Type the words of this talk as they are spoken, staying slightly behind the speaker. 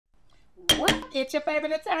It's your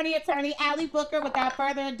favorite attorney, Attorney Allie Booker. Without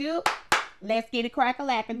further ado, let's get it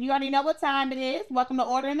crack-a-lackin'. You already know what time it is. Welcome to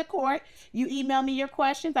Order in the Court. You email me your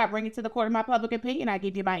questions. I bring it to the court of my public opinion. I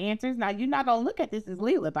give you my answers. Now, you're not going to look at this as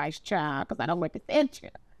legal advice, child, because I don't represent you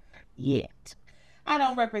yet. I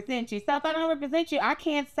don't represent you. So if I don't represent you, I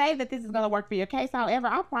can't say that this is going to work for your case. However,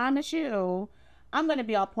 I promise you, I'm going to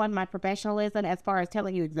be on point in my professionalism as far as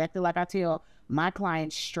telling you exactly like I tell my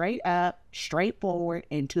clients, straight up, straightforward,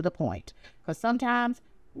 and to the point. Because sometimes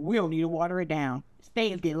we don't need to water it down.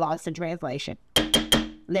 Things get lost in translation.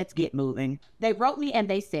 Let's get moving. They wrote me and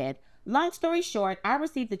they said, long story short, I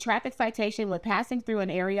received a traffic citation when passing through an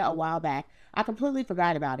area a while back. I completely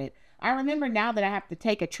forgot about it. I remember now that I have to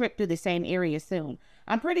take a trip through the same area soon.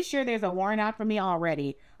 I'm pretty sure there's a warrant out for me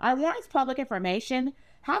already. Are warrants public information?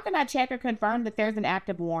 How can I check or confirm that there's an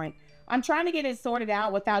active warrant? I'm trying to get it sorted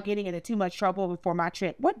out without getting into too much trouble before my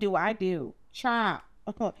trip. What do I do? Child.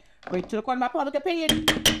 Wait to the court of my public opinion.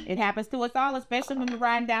 It happens to us all, especially when we're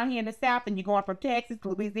riding down here in the South and you're going from Texas to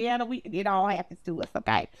Louisiana. It all happens to us,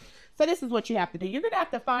 okay? So this is what you have to do. You're going to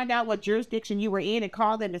have to find out what jurisdiction you were in and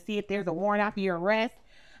call them to see if there's a warrant out for your arrest.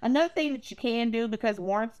 Another thing that you can do, because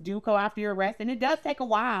warrants do go after your arrest, and it does take a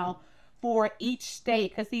while for each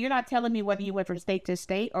state. Because, see, you're not telling me whether you went from state to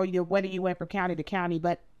state or whether you went from county to county,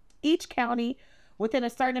 but each county within a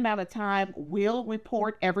certain amount of time will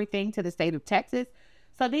report everything to the state of Texas.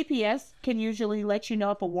 So DPS can usually let you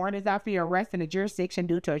know if a warrant is out for your arrest in a jurisdiction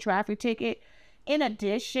due to a traffic ticket. In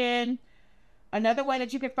addition, another way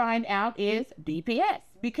that you can find out is DPS,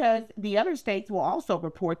 because the other states will also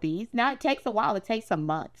report these. Now, it takes a while. It takes some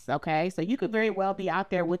months, okay? So you could very well be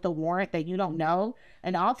out there with a warrant that you don't know.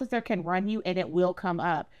 An officer can run you, and it will come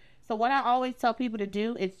up. So what I always tell people to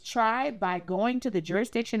do is try by going to the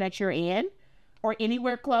jurisdiction that you're in or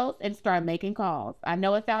anywhere close and start making calls. I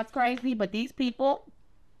know it sounds crazy, but these people,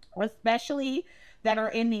 especially that are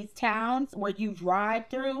in these towns where you drive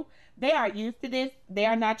through, they are used to this. They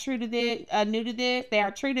are not true to this, new to this. They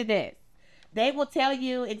are true to this. They will tell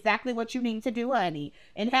you exactly what you need to do, honey.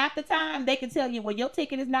 And half the time, they can tell you, well, your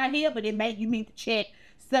ticket is not here, but you need to check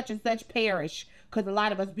such and such parish, because a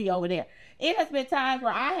lot of us be over there. It has been times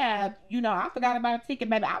where I have, I forgot about a ticket.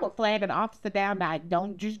 Maybe I would flag an officer down. I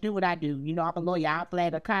don't just do what I do. I'm a lawyer. I'll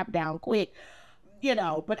flag a cop down quick.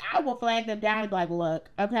 But I will flag them down and be like, look,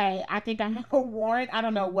 okay, I think I have a warrant. I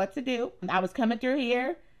don't know what to do. I was coming through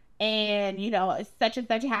here and, such and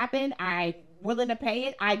such happened. I'm willing to pay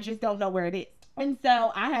it. I just don't know where it is. And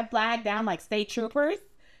so I have flagged down like state troopers,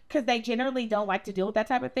 because they generally don't like to deal with that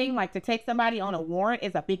type of thing. Like, to take somebody on a warrant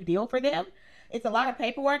is a big deal for them. It's a lot of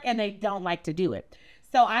paperwork and they don't like to do it.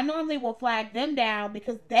 So I normally will flag them down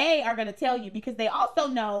because they are going to tell you, because they also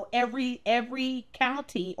know every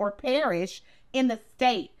county or parish in the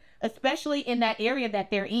state, especially in that area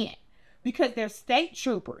that they're in, because they're state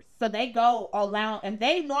troopers. So they go around and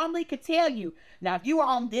they normally could tell you, now, if you are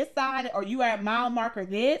on this side or you are at mile marker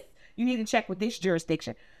this, you need to check with this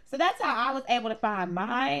jurisdiction. So that's how I was able to find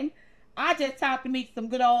mine. I just talked to meet some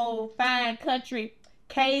good old fine country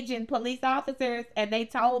Cajun police officers, and they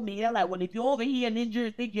told me, they're like, well, if you're over here in this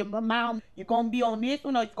jurisdiction, you're going to be on this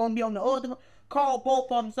one or you're going to be on the other one. Call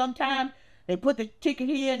both of them sometime. They put the ticket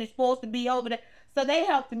here and it's supposed to be over there. So they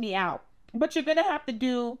helped me out. But you're going to have to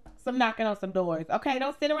do some knocking on some doors. Okay,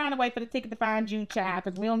 don't sit around and wait for the ticket to find you, child,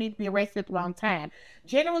 because we don't need to be arrested at the wrong time.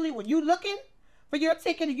 Generally, when you're looking for your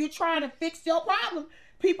ticket and you're trying to fix your problem,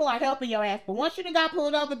 people are helping your ass. But once you done got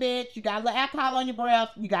pulled over, bitch, you got a little alcohol on your breath,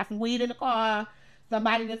 you got some weed in the car,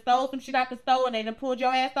 somebody that stole some shit out the store and they done pulled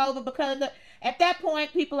your ass over, because at that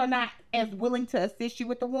point, people are not as willing to assist you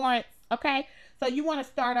with the warrants, okay? So you want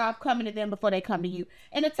to start off coming to them before they come to you.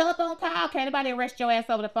 And the telephone call, can't anybody arrest your ass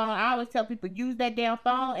over the phone? I always tell people, use that damn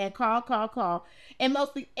phone and call. And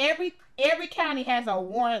mostly every county has a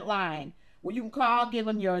warrant line where you can call, give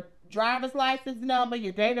them your driver's license number,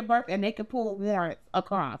 your date of birth, and they can pull warrants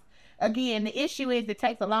across. Again, the issue is it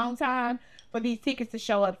takes a long time for these tickets to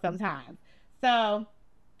show up sometimes. So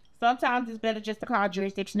sometimes it's better just to call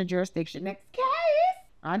jurisdiction to jurisdiction. Next case.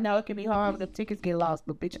 I know it can be hard when the tickets get lost,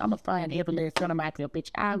 but bitch, I'm going to find every little son of my tail.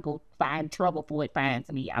 Bitch, I'll go find trouble for it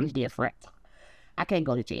finds me. I'm different. I can't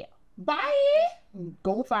go to jail. Bye.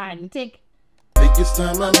 Go find the ticket. Think it's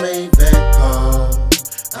time I made that call.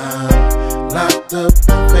 I'm locked up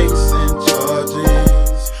and facing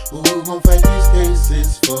charges. Who gon' fight these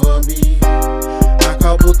cases for me? I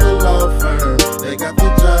called Booker Law Firm. They got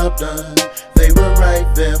the job done. They were right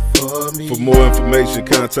there for me. For more information,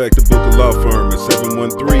 contact the Booker Law Firm at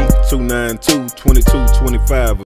 713-292-2225.